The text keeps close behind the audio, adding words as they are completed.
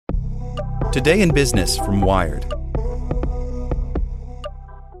Today in Business from Wired.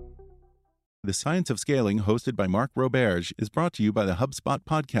 The Science of Scaling, hosted by Mark Roberge, is brought to you by the HubSpot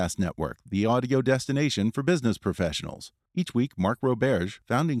Podcast Network, the audio destination for business professionals. Each week, Mark Roberge,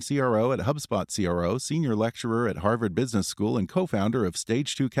 founding CRO at HubSpot CRO, senior lecturer at Harvard Business School, and co-founder of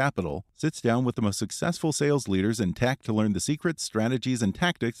Stage 2 Capital, sits down with the most successful sales leaders in tech to learn the secrets, strategies, and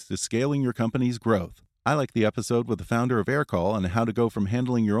tactics to scaling your company's growth. I like the episode with the founder of Aircall on how to go from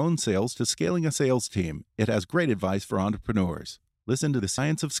handling your own sales to scaling a sales team. It has great advice for entrepreneurs. Listen to The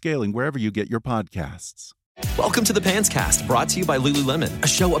Science of Scaling wherever you get your podcasts. Welcome to the Pantscast, brought to you by Lululemon, a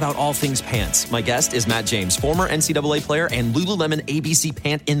show about all things pants. My guest is Matt James, former NCAA player and Lululemon ABC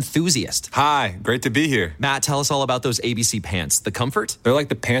pant enthusiast. Hi, great to be here. Matt, tell us all about those ABC pants. The comfort? They're like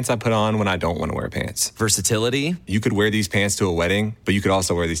the pants I put on when I don't want to wear pants. Versatility? You could wear these pants to a wedding, but you could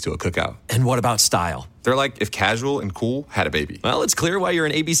also wear these to a cookout. And what about style? They're like if casual and cool had a baby. Well, it's clear why you're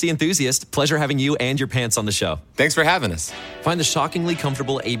an ABC enthusiast. Pleasure having you and your pants on the show. Thanks for having us. Find the shockingly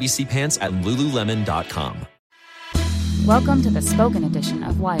comfortable ABC pants at Lululemon.com. Welcome to the spoken edition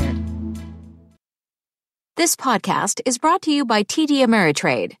of Wired. This podcast is brought to you by TD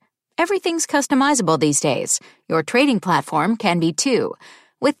Ameritrade. Everything's customizable these days. Your trading platform can be too.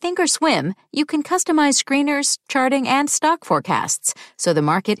 With Thinkorswim, you can customize screeners, charting, and stock forecasts, so the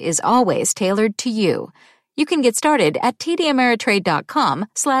market is always tailored to you. You can get started at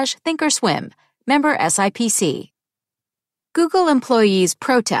tdameritrade.com/Thinkorswim. Member SIPC. Google employees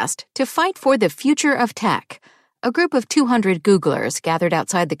protest to fight for the future of tech. A group of 200 Googlers gathered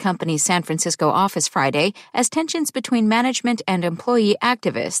outside the company's San Francisco office Friday as tensions between management and employee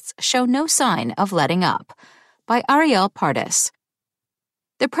activists show no sign of letting up. By Ariel Pardis.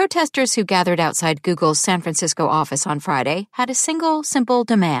 The protesters who gathered outside Google's San Francisco office on Friday had a single, simple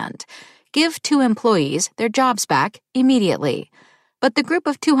demand: give 2 employees their jobs back immediately. But the group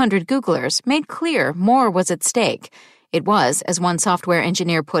of 200 Googlers made clear more was at stake. It was, as one software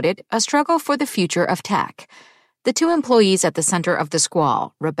engineer put it, a struggle for the future of tech. The 2 employees at the center of the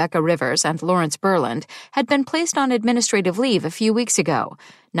squall, Rebecca Rivers and Laurence Berland, had been placed on administrative leave a few weeks ago.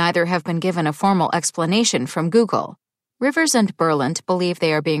 Neither have been given a formal explanation from Google. Rivers and Berland believe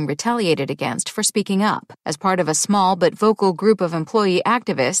they are being retaliated against for speaking up, as part of a small but vocal group of employee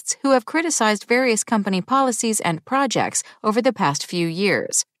activists who have criticized various company policies and projects over the past few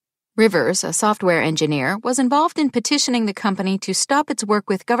years. Rivers, a software engineer, was involved in petitioning the company to stop its work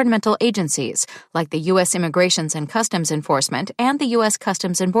with governmental agencies, like the U.S. Immigrations and Customs Enforcement and the U.S.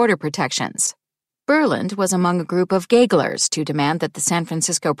 Customs and Border Protections. Berland was among a group of gagglers to demand that the San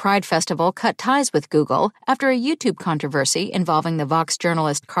Francisco Pride Festival cut ties with Google after a YouTube controversy involving the Vox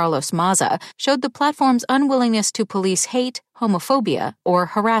journalist Carlos Maza showed the platform's unwillingness to police hate, homophobia, or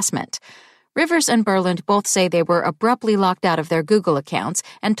harassment. Rivers and Berland both say they were abruptly locked out of their Google accounts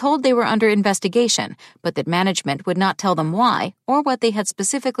and told they were under investigation, but that management would not tell them why or what they had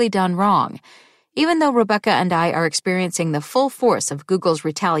specifically done wrong. Even though Rebecca and I are experiencing the full force of Google's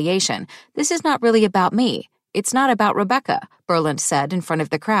retaliation, this is not really about me. It's not about Rebecca, Berland said in front of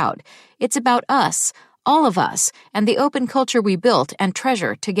the crowd. It's about us, all of us, and the open culture we built and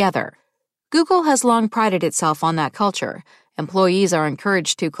treasure together. Google has long prided itself on that culture. Employees are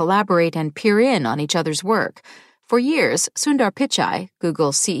encouraged to collaborate and peer in on each other's work. For years, Sundar Pichai,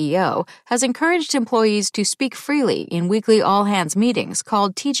 Google's CEO, has encouraged employees to speak freely in weekly all-hands meetings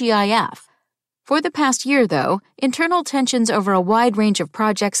called TGIF. For the past year, though, internal tensions over a wide range of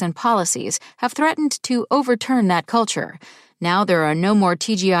projects and policies have threatened to overturn that culture. Now there are no more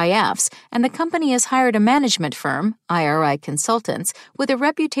TGIFs, and the company has hired a management firm, IRI Consultants, with a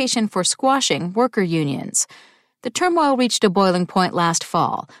reputation for squashing worker unions. The turmoil reached a boiling point last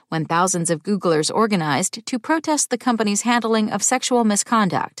fall when thousands of Googlers organized to protest the company's handling of sexual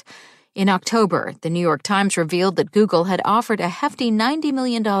misconduct. In October, the New York Times revealed that Google had offered a hefty $90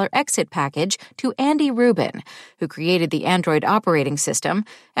 million exit package to Andy Rubin, who created the Android operating system,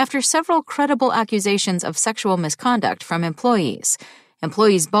 after several credible accusations of sexual misconduct from employees.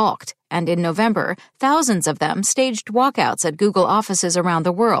 Employees balked, and in November, thousands of them staged walkouts at Google offices around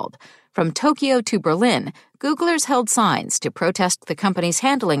the world. From Tokyo to Berlin, Googlers held signs to protest the company's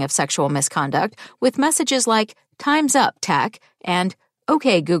handling of sexual misconduct with messages like, "Time's up, tech," and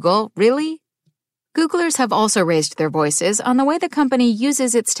 "Okay, Google, really?" Googlers have also raised their voices on the way the company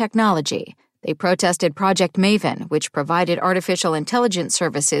uses its technology. They protested Project Maven, which provided artificial intelligence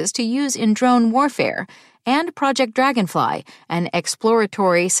services to use in drone warfare, and Project Dragonfly, an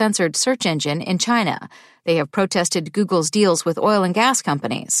exploratory censored search engine in China. They have protested Google's deals with oil and gas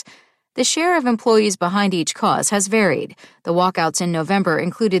companies. The share of employees behind each cause has varied. The walkouts in November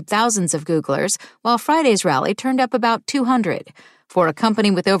included thousands of Googlers, while Friday's rally turned up about 200. For a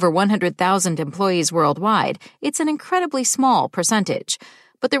company with over 100,000 employees worldwide, it's an incredibly small percentage.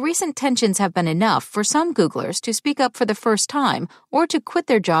 But the recent tensions have been enough for some Googlers to speak up for the first time or to quit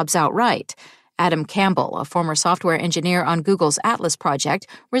their jobs outright. Adam Campbell, a former software engineer on Google's Atlas project,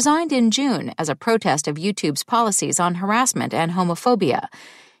 resigned in June as a protest of YouTube's policies on harassment and homophobia.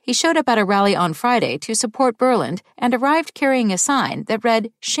 He showed up at a rally on Friday to support Berland and arrived carrying a sign that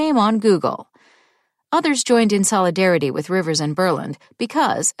read, "Shame on Google." Others joined in solidarity with Rivers and Berland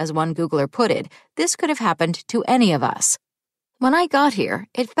because, as one Googler put it, this could have happened to any of us. "When I got here,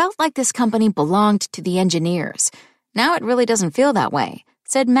 it felt like this company belonged to the engineers. Now it really doesn't feel that way,"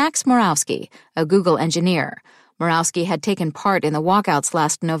 said Max Morawski, a Google engineer. Morawski had taken part in the walkouts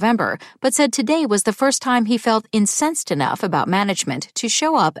last November, but said today was the first time he felt incensed enough about management to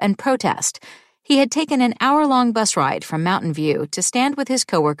show up and protest. He had taken an hour-long bus ride from Mountain View to stand with his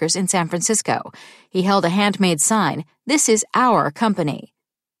coworkers in San Francisco. He held a handmade sign, "This is our company."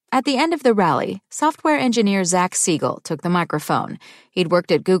 At the end of the rally, software engineer Zach Siegel took the microphone. He'd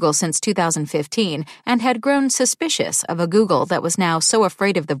worked at Google since 2015 and had grown suspicious of a Google that was now so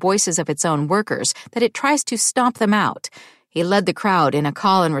afraid of the voices of its own workers that it tries to stomp them out. He led the crowd in a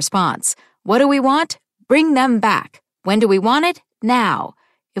call and response. "What do we want? Bring them back. When do we want it? Now.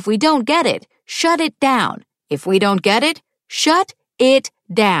 If we don't get it, shut it down. If we don't get it, shut it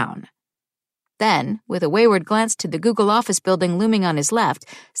down." Then, with a wayward glance to the Google office building looming on his left,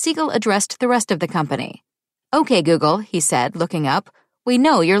 Siegel addressed the rest of the company. "Okay, Google," he said, looking up. "We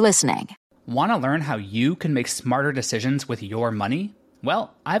know you're listening." Want to learn how you can make smarter decisions with your money?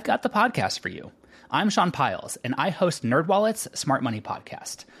 Well, I've got the podcast for you. I'm Sean Piles, and I host NerdWallet's Smart Money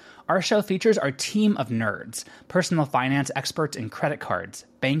Podcast. Our show features our team of nerds, personal finance experts in credit cards,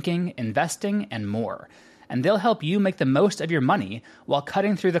 banking, investing, and more. And they'll help you make the most of your money while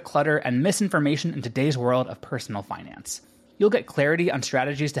cutting through the clutter and misinformation in today's world of personal finance. You'll get clarity on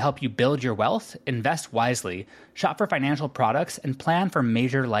strategies to help you build your wealth, invest wisely, shop for financial products, and plan for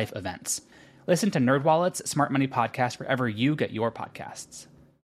major life events. Listen to NerdWallet's Smart Money Podcast wherever you get your podcasts.